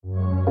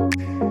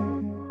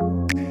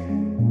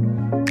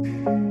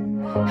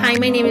Hi,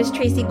 my name is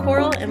Tracy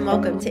Coral, and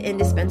welcome to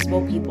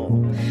Indispensable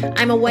People.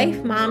 I'm a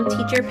wife, mom,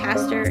 teacher,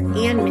 pastor,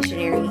 and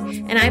missionary,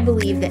 and I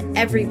believe that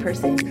every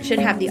person should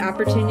have the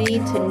opportunity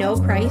to know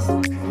Christ,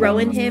 grow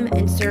in Him,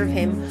 and serve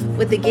Him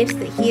with the gifts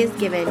that He has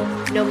given,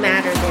 no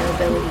matter their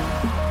ability.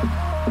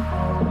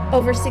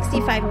 Over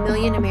 65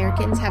 million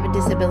Americans have a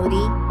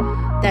disability.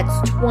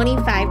 That's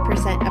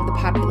 25% of the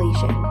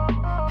population.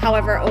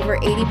 However, over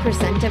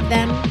 80% of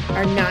them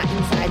are not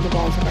inside the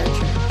walls of our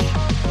church.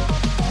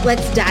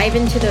 Let's dive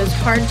into those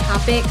hard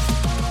topics,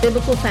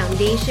 biblical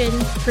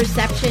foundations,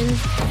 perceptions,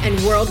 and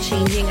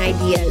world-changing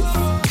ideas.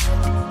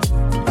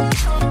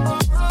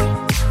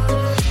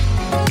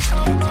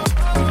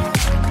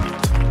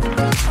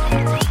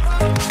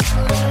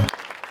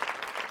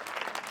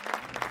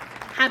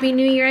 Happy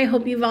New Year. I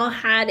hope you've all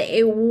had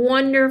a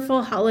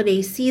wonderful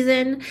holiday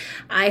season.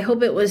 I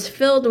hope it was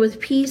filled with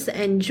peace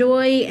and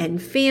joy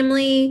and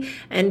family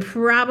and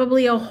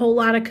probably a whole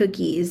lot of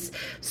cookies.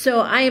 So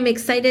I am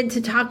excited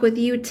to talk with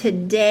you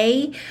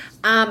today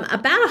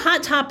about a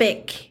hot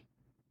topic.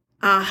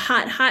 A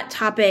hot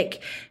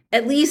topic,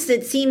 at least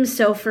it seems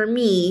so for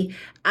me,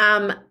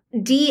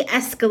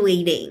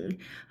 de-escalating.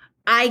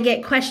 I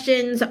get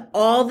questions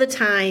all the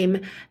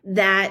time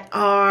that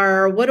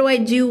are, what do I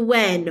do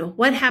when?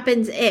 What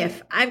happens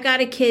if? I've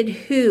got a kid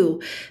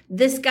who,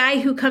 this guy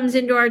who comes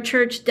into our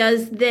church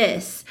does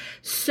this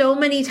so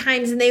many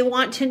times, and they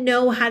want to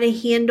know how to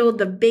handle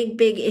the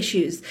big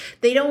issues.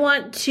 They don't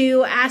want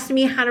to ask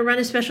me how to run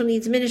a special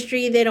needs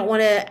ministry. They don't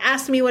want to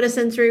ask me what a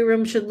sensory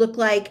room should look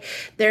like.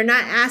 They're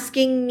not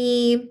asking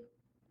me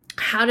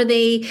how do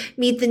they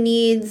meet the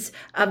needs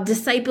of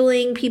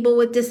discipling people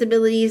with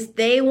disabilities.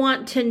 They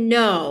want to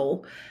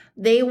know,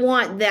 they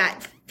want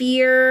that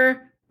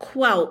fear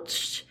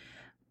quelched.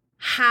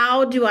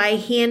 How do I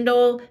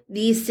handle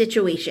these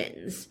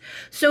situations?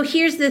 So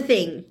here's the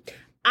thing.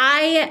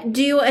 I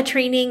do a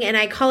training and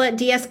I call it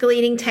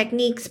de-escalating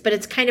techniques, but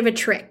it's kind of a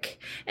trick.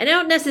 And I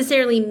don't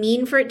necessarily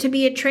mean for it to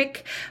be a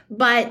trick,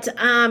 but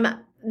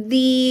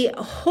the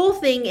whole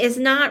thing is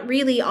not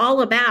really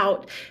all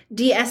about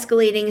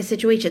de-escalating a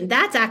situation.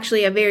 That's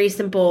actually a very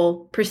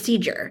simple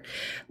procedure.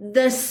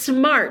 The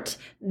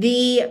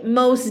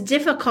most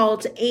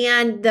difficult,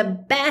 and the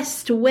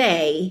best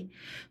way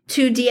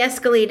to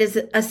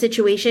de-escalate a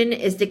situation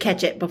is to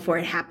catch it before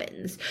it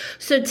happens.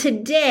 So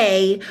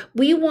today,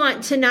 we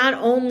want to not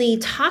only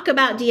talk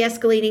about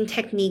de-escalating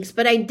techniques,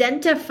 but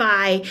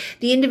identify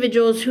the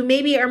individuals who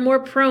maybe are more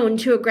prone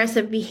to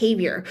aggressive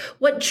behavior,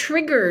 what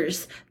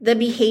triggers the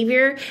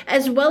behavior,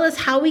 as well as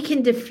how we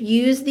can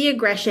diffuse the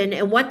aggression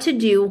and what to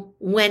do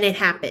when it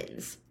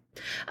happens.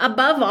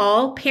 Above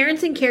all,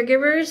 parents and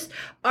caregivers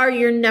are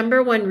your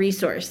number one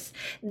resource.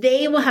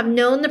 They will have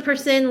known the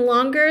person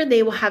longer.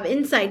 They will have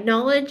inside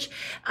knowledge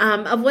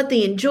of what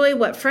they enjoy,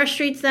 what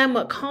frustrates them,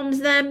 what calms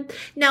them.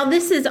 Now,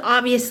 this is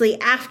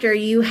obviously after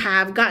you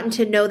have gotten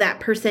to know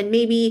that person.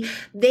 Maybe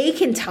they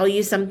can tell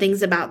you some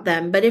things about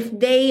them, but if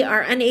they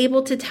are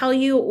unable to tell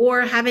you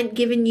or haven't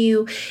given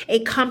you a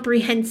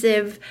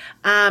comprehensive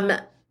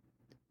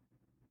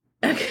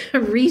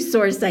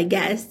resource, I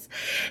guess,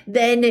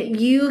 then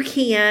you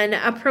can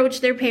approach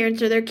their parents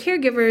or their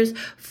caregivers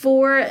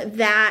for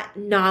that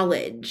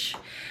knowledge.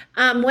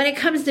 When it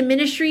comes to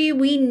ministry,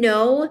 we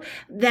know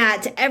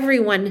that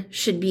everyone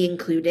should be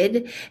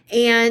included,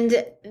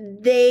 and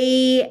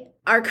they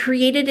are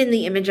created in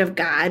the image of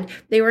God.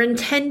 They were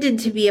intended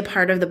to be a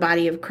part of the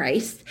body of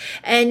Christ,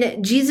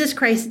 and Jesus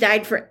Christ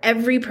died for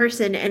every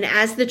person. And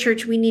as the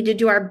church, we need to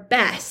do our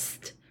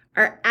best,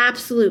 our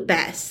absolute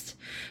best,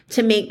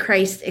 to make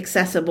Christ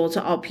accessible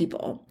to all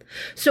people.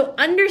 So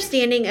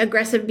understanding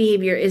aggressive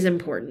behavior is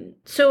important.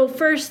 So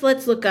first,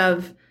 let's look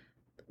of,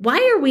 why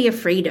are we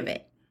afraid of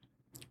it?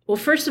 Well,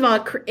 first of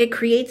all, it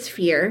creates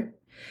fear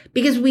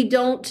because we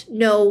don't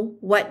know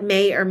what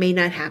may or may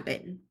not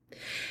happen.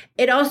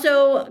 It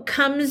also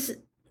comes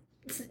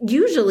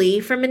usually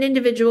from an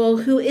individual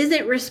who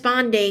isn't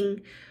responding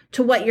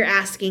to what you're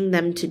asking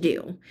them to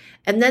do.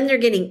 And then they're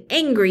getting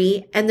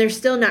angry and they're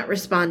still not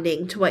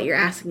responding to what you're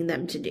asking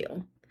them to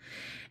do.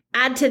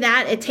 Add to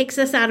that, it takes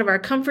us out of our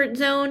comfort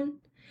zone.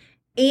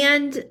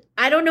 And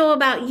I don't know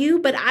about you,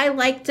 but I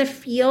like to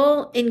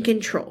feel in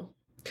control.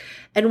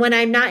 And when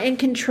I'm not in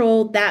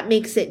control, that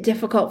makes it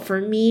difficult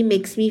for me,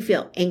 makes me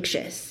feel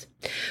anxious.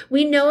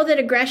 We know that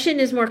aggression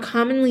is more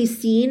commonly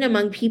seen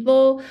among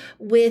people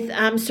with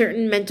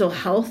certain mental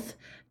health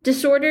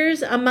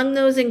disorders. Among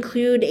those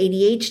include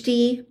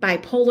ADHD,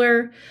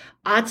 bipolar,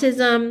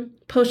 autism,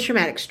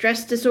 post-traumatic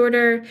stress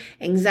disorder,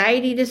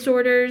 anxiety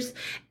disorders.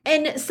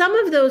 And some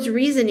of those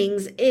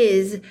reasonings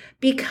is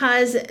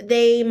because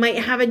they might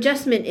have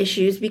adjustment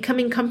issues,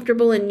 becoming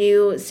comfortable in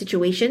new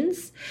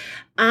situations.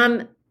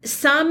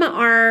 Some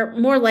are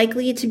more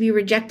likely to be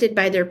rejected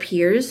by their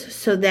peers,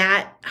 so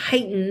that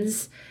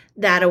heightens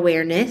that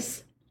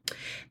awareness.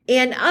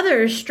 And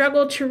others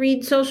struggle to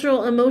read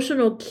social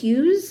emotional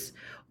cues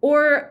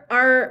or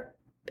are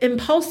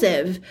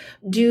impulsive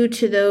due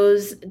to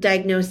those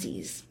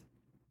diagnoses.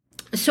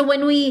 So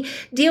when we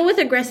deal with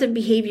aggressive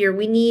behavior,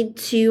 we need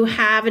to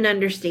have an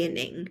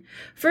understanding.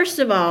 First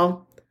of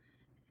all,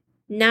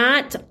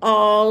 not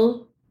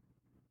all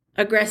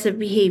aggressive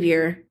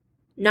behavior,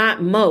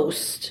 not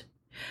most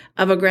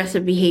of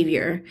aggressive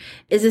behavior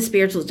is a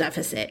spiritual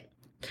deficit.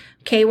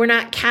 Okay, we're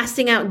not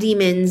casting out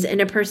demons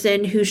in a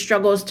person who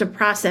struggles to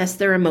process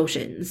their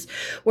emotions.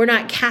 We're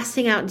not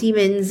casting out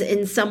demons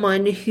in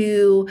someone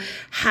who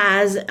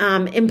has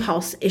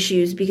impulse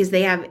issues because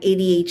they have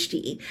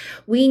ADHD.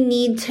 We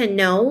need to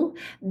know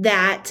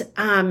that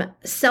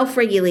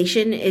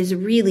self-regulation is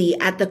really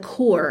at the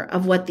core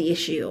of what the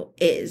issue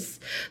is.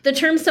 The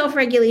term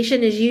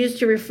self-regulation is used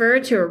to refer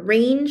to a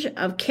range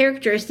of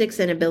characteristics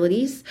and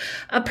abilities.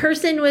 A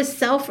person with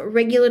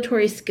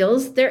self-regulatory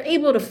skills, they're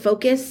able to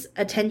focus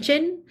attention.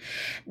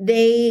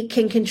 They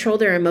can control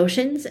their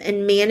emotions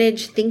and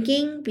manage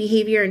thinking,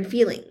 behavior, and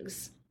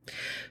feelings.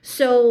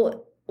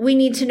 So we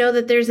need to know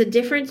that there's a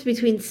difference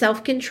between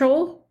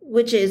self-control,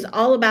 which is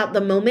all about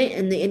the moment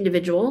and the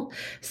individual.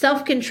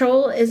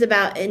 Self-control is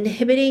about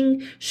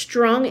inhibiting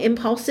strong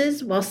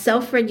impulses, while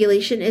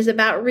self-regulation is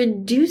about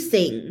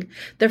reducing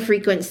the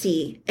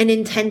frequency and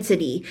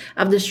intensity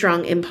of the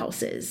strong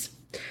impulses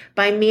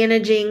by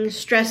managing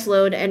stress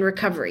load and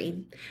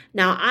recovery.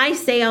 Now, I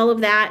say all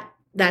of that.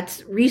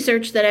 That's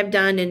research that I've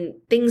done and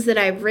things that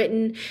I've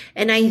written.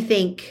 And I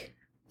think,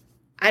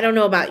 I don't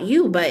know about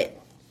you,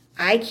 but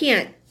I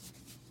can't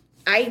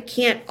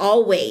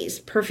always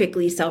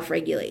perfectly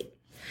self-regulate.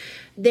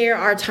 There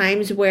are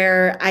times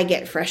where I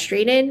get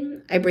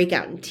frustrated. I break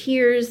out in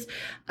tears.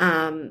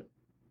 There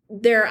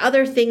are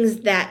other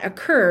things that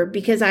occur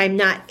because I'm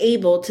not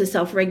able to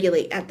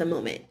self-regulate at the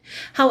moment.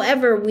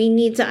 However, we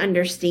need to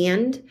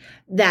understand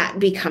that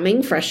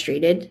becoming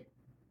frustrated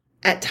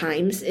at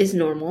times is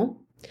normal.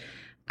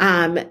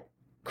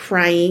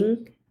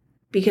 Crying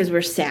because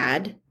we're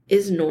sad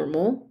is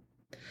normal.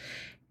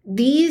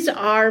 These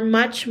are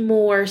much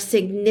more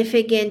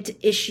significant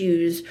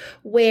issues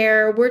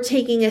where we're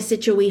taking a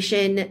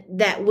situation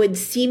that would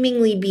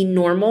seemingly be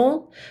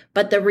normal,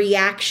 but the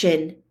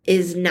reaction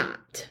is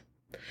not.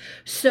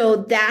 So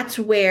that's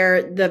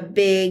where the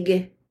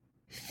big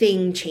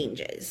thing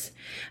changes.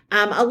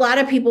 A lot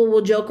of people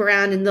will joke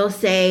around and they'll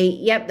say,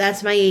 yep,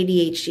 that's my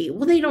ADHD.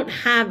 Well, they don't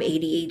have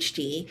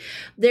ADHD.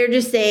 They're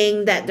just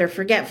saying that their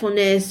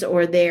forgetfulness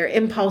or their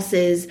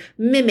impulses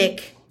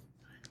mimic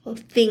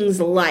things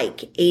like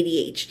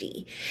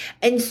ADHD.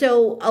 And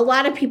so a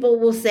lot of people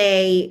will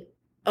say,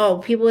 oh,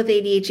 people with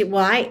ADHD,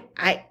 well,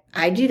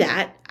 I do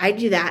that. I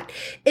do that.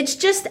 It's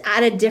just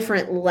at a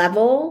different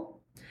level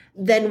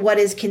than what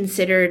is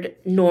considered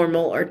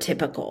normal or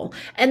typical.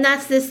 And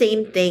that's the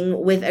same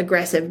thing with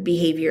aggressive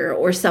behavior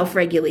or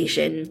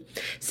self-regulation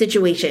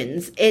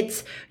situations.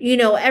 It's,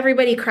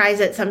 everybody cries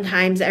at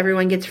sometimes,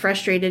 everyone gets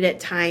frustrated at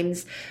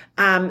times.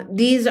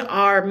 These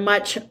are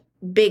much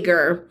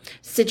bigger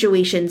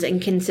situations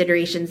and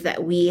considerations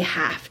that we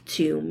have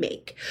to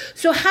make.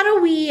 So how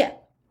do we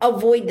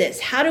avoid this?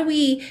 How do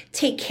we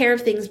take care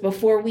of things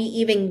before we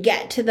even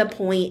get to the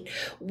point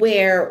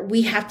where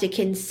we have to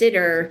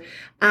consider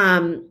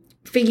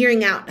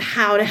figuring out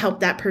how to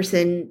help that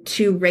person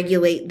to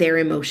regulate their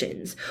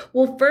emotions?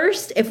 Well,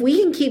 first, if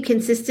we can keep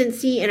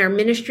consistency in our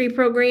ministry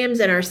programs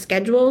and our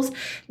schedules,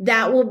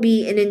 that will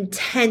be an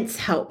intense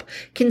help.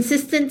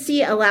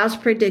 Consistency allows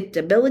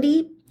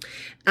predictability,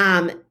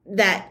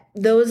 that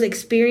those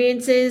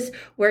experiences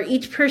where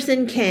each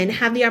person can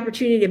have the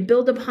opportunity to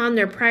build upon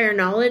their prior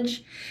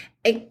knowledge,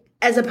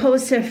 as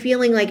opposed to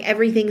feeling like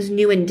everything's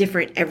new and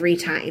different every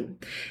time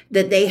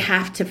that they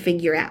have to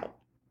figure out.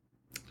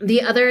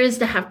 The other is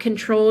to have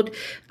controlled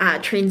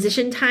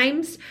transition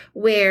times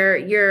where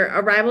your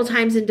arrival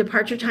times and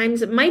departure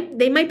times might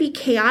be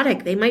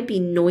chaotic. They might be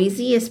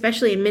noisy,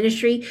 especially in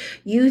ministry,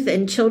 youth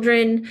and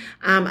children,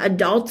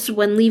 adults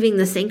when leaving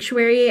the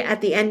sanctuary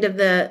at the end of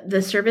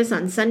the service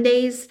on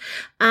Sundays.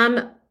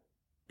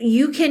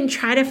 You can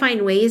try to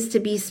find ways to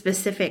be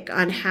specific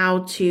on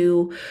how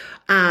to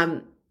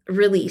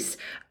release.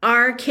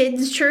 Our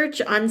kids'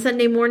 church on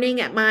Sunday morning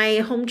at my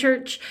home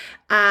church,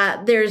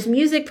 there's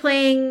music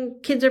playing,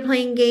 kids are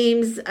playing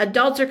games,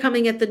 adults are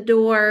coming at the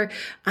door.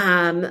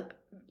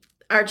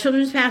 Our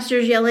children's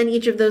pastors yell in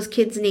each of those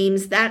kids'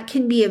 names. That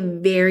can be a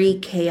very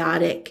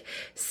chaotic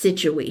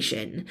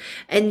situation.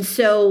 And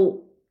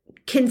so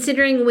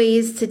considering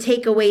ways to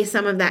take away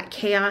some of that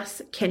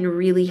chaos can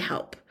really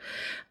help.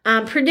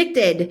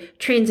 Predicted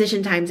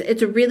transition times.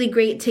 It's really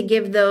great to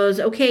give those,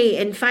 okay,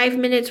 in 5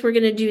 minutes, we're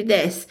going to do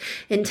this.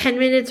 In 10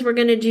 minutes, we're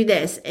going to do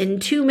this. In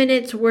 2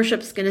 minutes,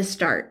 worship's going to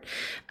start.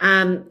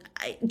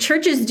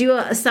 Churches do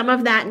some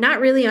of that, not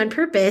really on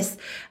purpose,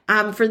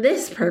 for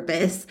this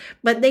purpose,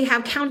 but they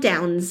have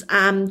countdowns,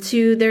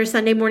 to their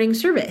Sunday morning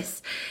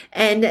service.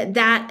 And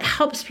that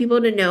helps people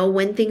to know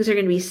when things are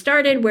going to be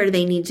started, where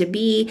they need to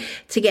be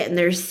to get in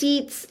their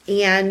seats,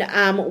 and,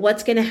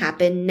 what's going to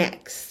happen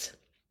next.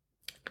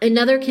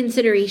 Another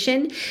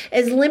consideration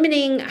is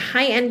limiting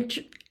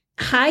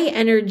high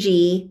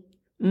energy,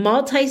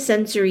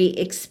 multisensory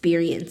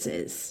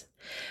experiences.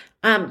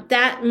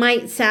 That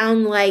might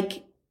sound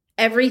like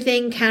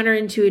everything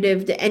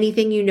counterintuitive to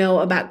anything you know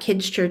about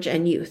kids' church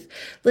and youth.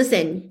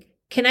 Listen,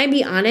 can I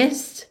be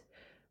honest?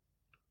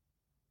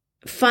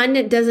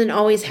 Fun doesn't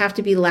always have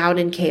to be loud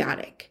and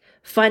chaotic.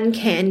 Fun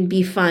can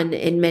be fun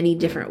in many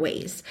different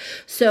ways.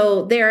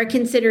 So there are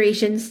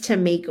considerations to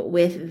make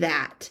with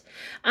that.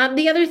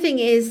 The other thing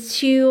is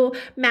to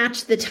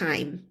match the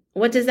time.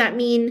 What does that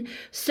mean?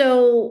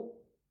 So,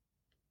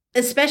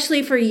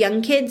 especially for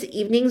young kids,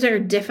 evenings are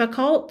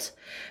difficult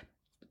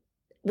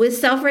with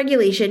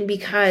self-regulation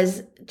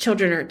because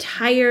children are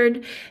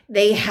tired.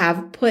 They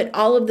have put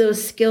all of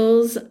those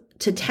skills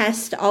to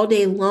test all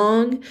day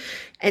long.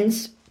 And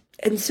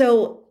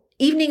so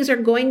evenings are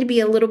going to be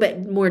a little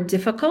bit more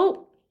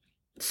difficult.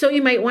 So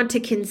you might want to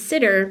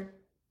consider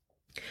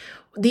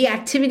the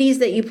activities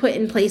that you put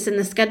in place in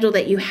the schedule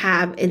that you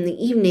have in the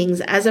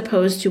evenings as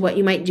opposed to what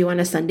you might do on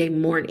a Sunday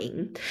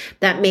morning.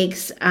 That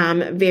makes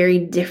very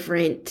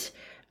different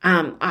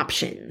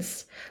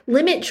options.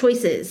 Limit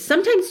choices.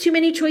 Sometimes too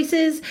many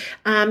choices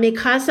may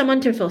cause someone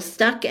to feel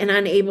stuck and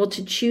unable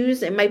to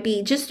choose. It might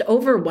be just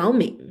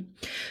overwhelming.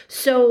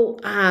 So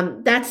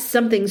that's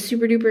something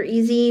super duper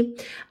easy.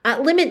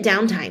 Limit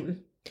downtime.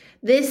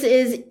 This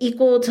is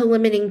equal to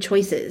limiting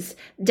choices.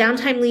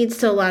 Downtime leads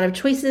to a lot of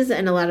choices,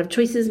 and a lot of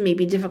choices may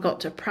be difficult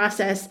to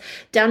process.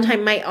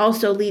 Downtime might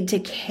also lead to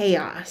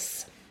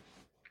chaos.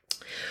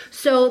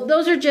 So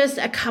those are just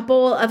a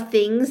couple of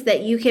things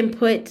that you can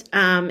put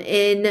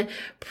in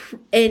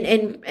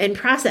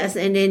process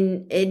and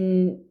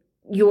in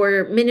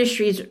your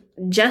ministries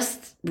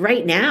just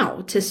right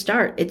now to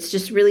start. It's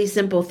just really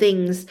simple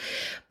things.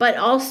 But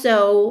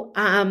also,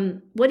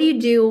 what do you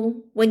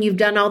do when you've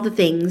done all the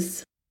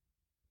things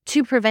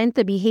to prevent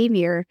the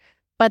behavior,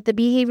 but the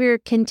behavior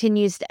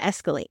continues to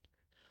escalate?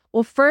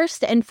 Well,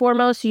 first and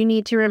foremost, you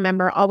need to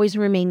remember, always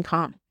remain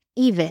calm,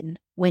 even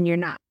when you're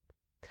not.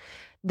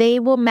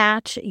 They will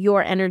match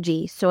your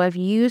energy. So if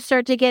you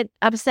start to get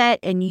upset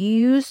and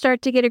you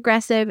start to get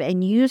aggressive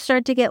and you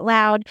start to get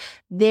loud,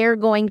 they're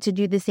going to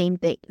do the same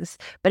things.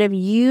 But if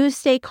you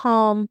stay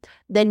calm,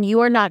 then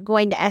you are not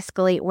going to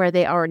escalate where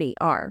they already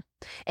are.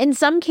 In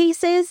some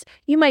cases,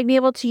 you might be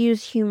able to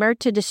use humor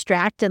to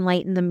distract and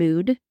lighten the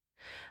mood.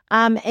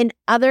 In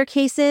other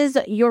cases,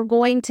 you're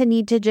going to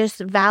need to just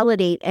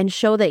validate and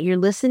show that you're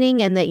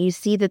listening and that you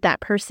see that that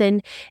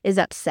person is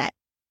upset.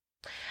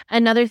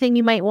 Another thing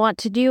you might want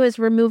to do is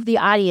remove the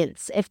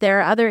audience. If there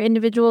are other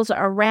individuals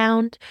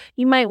around,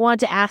 you might want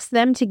to ask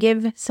them to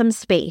give some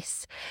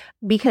space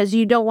because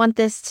you don't want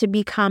this to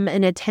become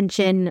an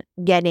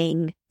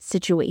attention-getting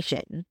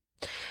situation.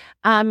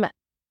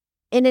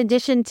 In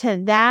addition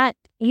to that,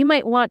 you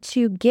might want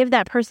to give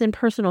that person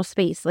personal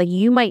space. Like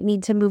you might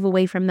need to move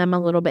away from them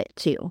a little bit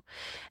too.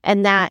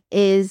 And that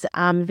is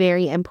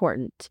very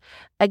important.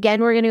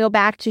 Again, we're going to go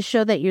back to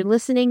show that you're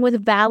listening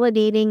with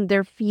validating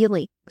their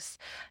feelings.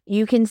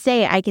 You can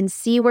say, I can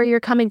see where you're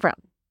coming from.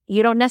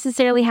 You don't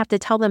necessarily have to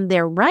tell them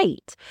they're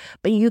right,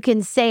 but you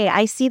can say,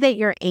 I see that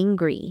you're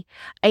angry.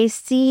 I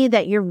see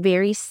that you're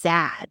very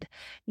sad.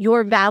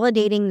 You're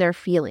validating their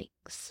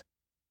feelings.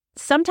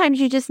 Sometimes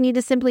you just need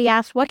to simply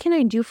ask, what can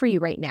I do for you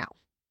right now?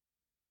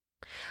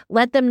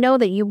 Let them know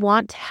that you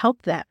want to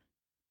help them.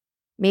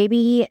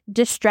 Maybe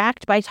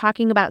distract by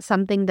talking about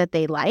something that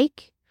they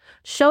like.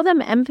 Show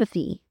them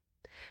empathy.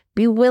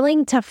 Be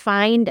willing to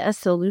find a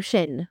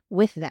solution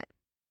with them.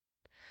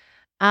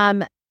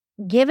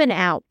 Give an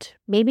out.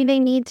 Maybe they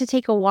need to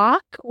take a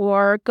walk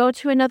or go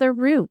to another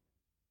room.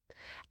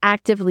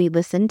 Actively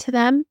listen to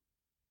them.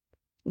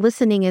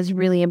 Listening is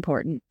really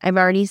important. I've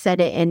already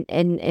said it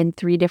in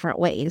 3 different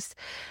ways.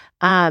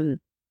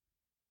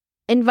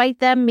 Invite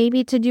them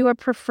maybe to do a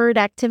preferred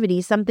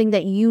activity, something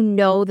that you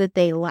know that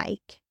they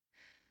like.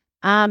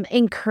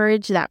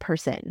 Encourage that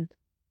person.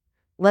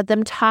 Let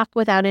them talk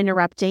without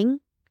interrupting,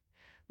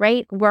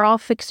 right? We're all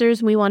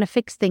fixers. We want to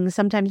fix things.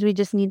 Sometimes we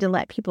just need to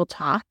let people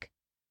talk.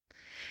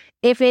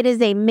 If it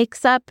is a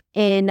mix-up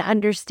in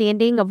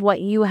understanding of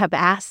what you have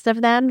asked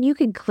of them, you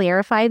can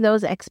clarify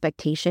those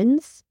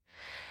expectations.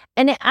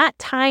 And at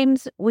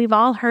times, we've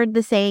all heard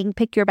the saying,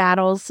 pick your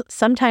battles.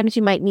 Sometimes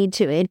you might need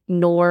to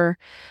ignore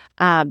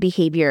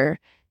behavior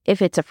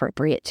if it's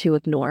appropriate to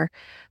ignore,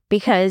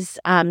 because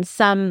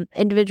some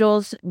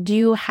individuals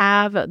do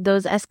have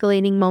those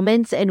escalating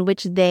moments in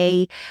which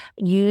they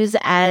use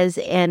as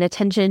an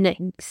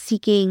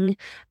attention-seeking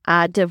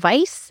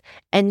device.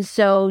 And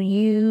so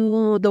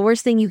the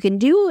worst thing you can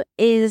do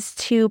is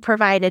to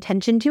provide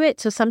attention to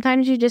it. So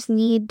sometimes you just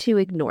need to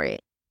ignore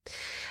it.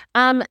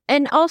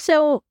 And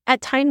also,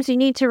 at times, you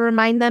need to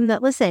remind them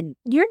that, listen,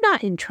 you're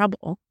not in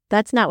trouble.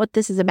 That's not what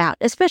this is about.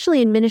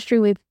 Especially in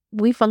ministry,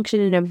 we function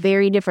in a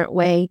very different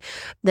way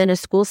than a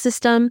school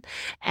system.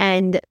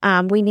 And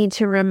we need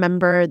to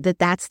remember that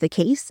that's the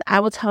case. I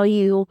will tell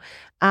you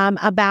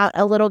about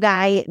a little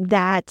guy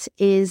that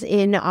is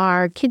in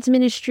our kids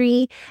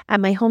ministry at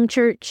my home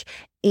church.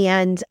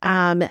 And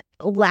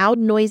loud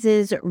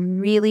noises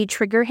really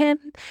trigger him.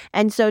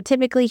 And so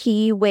typically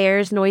he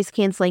wears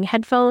noise-canceling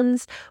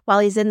headphones while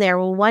he's in there.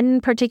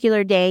 One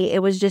particular day,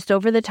 it was just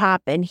over the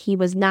top and he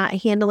was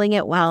not handling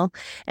it well.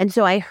 And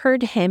so I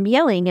heard him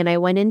yelling and I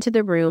went into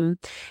the room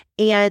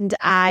And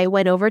I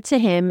went over to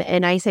him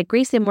and I said,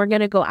 Grayson, we're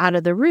going to go out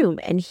of the room.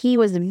 And he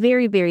was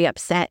very, very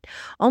upset,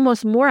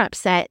 almost more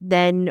upset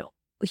than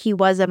he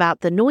was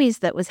about the noise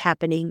that was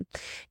happening.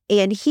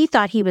 And he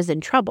thought he was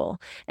in trouble.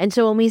 And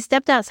so when we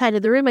stepped outside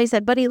of the room, I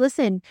said, buddy,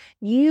 listen,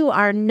 you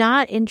are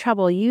not in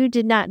trouble. You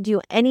did not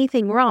do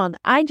anything wrong.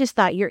 I just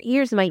thought your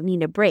ears might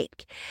need a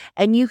break.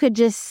 And you could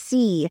just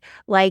see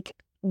like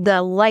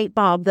the light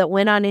bulb that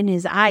went on in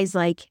his eyes,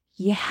 like,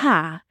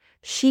 yeah,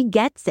 she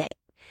gets it.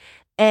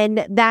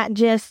 And that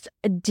just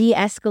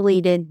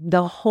de-escalated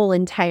the whole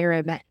entire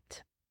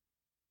event.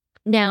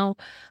 Now,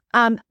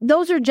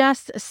 those are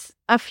just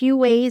a few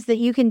ways that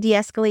you can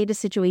de-escalate a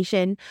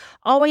situation.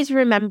 Always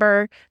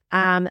remember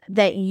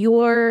that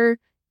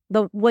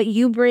what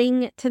you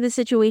bring to the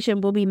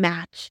situation will be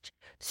matched.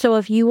 So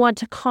if you want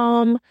to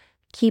calm,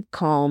 keep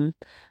calm.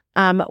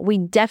 We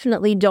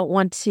definitely don't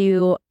want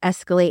to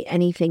escalate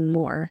anything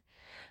more.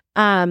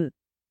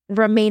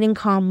 Remaining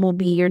calm will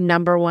be your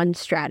number one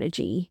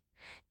strategy.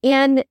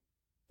 And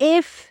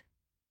if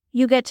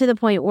you get to the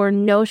point where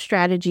no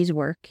strategies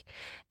work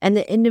and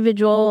the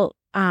individual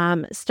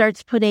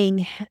starts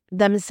putting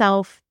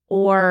themselves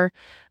or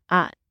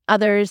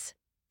others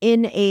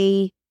in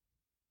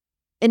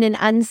an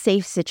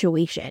unsafe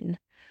situation,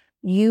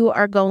 you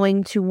are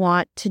going to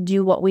want to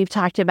do what we've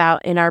talked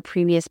about in our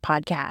previous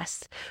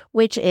podcast,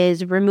 which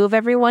is remove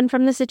everyone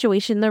from the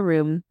situation in the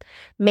room,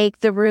 make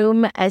the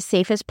room as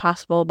safe as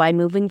possible by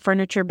moving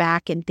furniture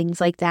back and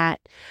things like that,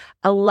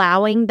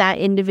 allowing that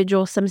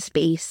individual some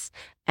space,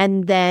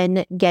 and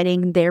then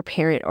getting their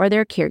parent or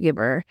their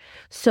caregiver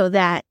so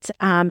that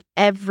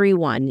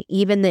everyone,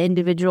 even the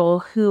individual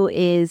who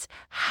is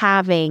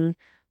having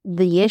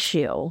the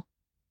issue,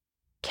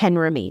 can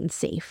remain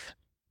safe.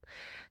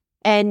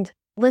 And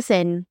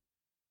listen,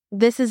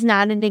 this is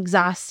not an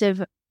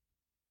exhaustive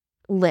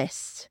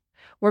list.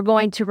 We're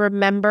going to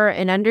remember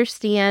and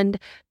understand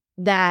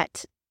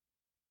that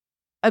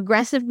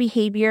aggressive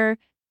behavior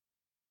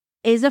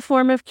is a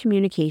form of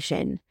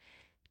communication.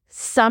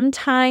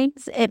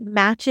 Sometimes it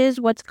matches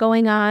what's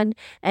going on,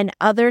 and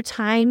other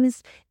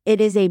times it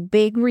is a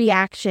big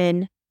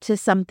reaction to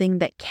something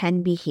that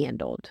can be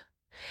handled.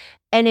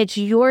 And it's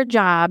your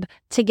job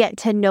to get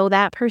to know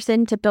that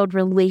person, to build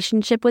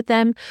relationship with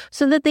them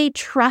so that they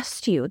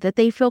trust you, that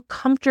they feel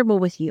comfortable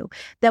with you,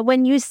 that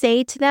when you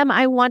say to them,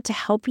 I want to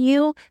help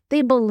you,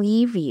 they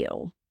believe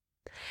you.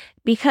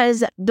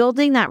 Because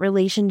building that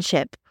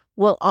relationship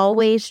will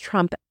always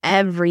trump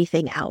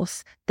everything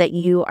else that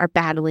you are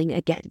battling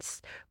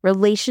against.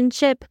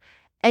 Relationship.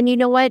 And you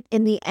know what?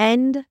 In the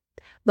end,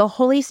 the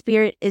Holy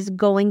Spirit is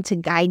going to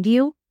guide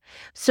you.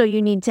 So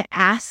you need to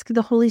ask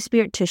the Holy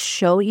Spirit to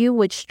show you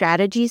which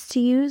strategies to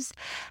use,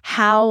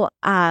 how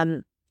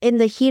in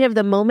the heat of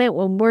the moment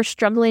when we're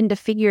struggling to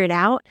figure it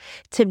out,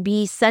 to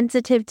be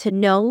sensitive to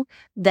know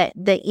that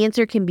the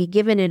answer can be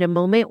given in a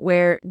moment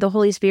where the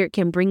Holy Spirit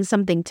can bring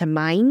something to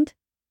mind.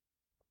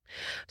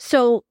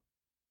 So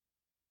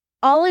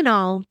all in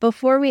all,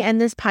 before we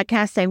end this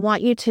podcast, I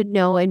want you to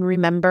know and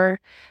remember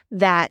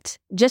that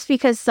just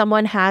because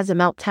someone has a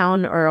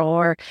meltdown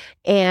or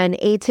an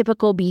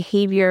atypical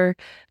behavior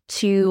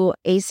to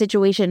a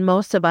situation,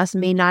 most of us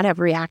may not have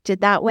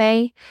reacted that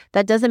way.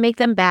 That doesn't make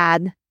them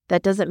bad.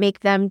 That doesn't make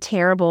them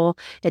terrible.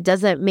 It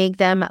doesn't make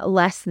them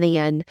less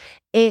than.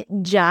 It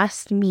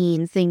just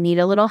means they need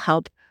a little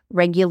help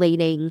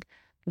regulating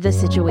the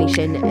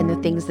situation and the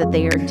things that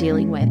they are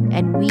dealing with.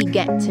 And we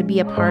get to be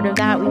a part of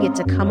that. We get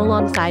to come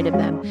alongside of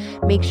them,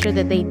 make sure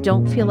that they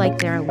don't feel like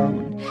they're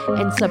alone,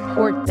 and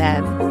support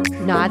them,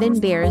 not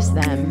embarrass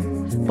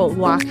them, but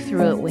walk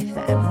through it with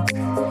them.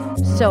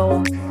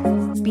 So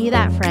be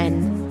that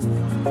friend,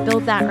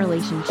 build that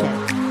relationship,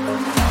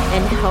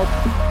 and help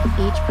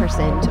each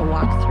person to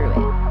walk through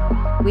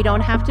it. We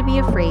don't have to be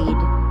afraid.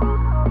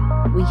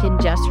 We can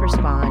just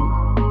respond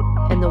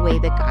in the way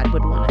that God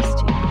would want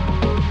us to.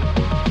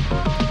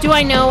 Do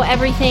I know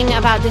everything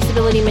about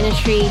disability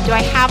ministry? Do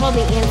I have all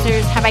the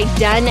answers? Have I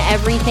done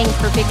everything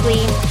perfectly?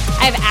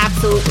 I have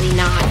absolutely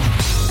not.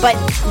 But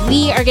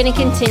we are going to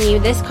continue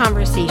this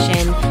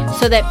conversation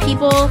so that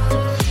people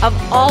of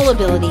all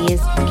abilities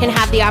can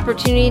have the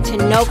opportunity to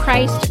know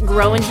Christ,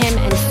 grow in Him,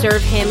 and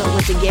serve Him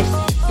with the gifts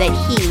that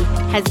He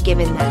has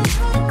given them.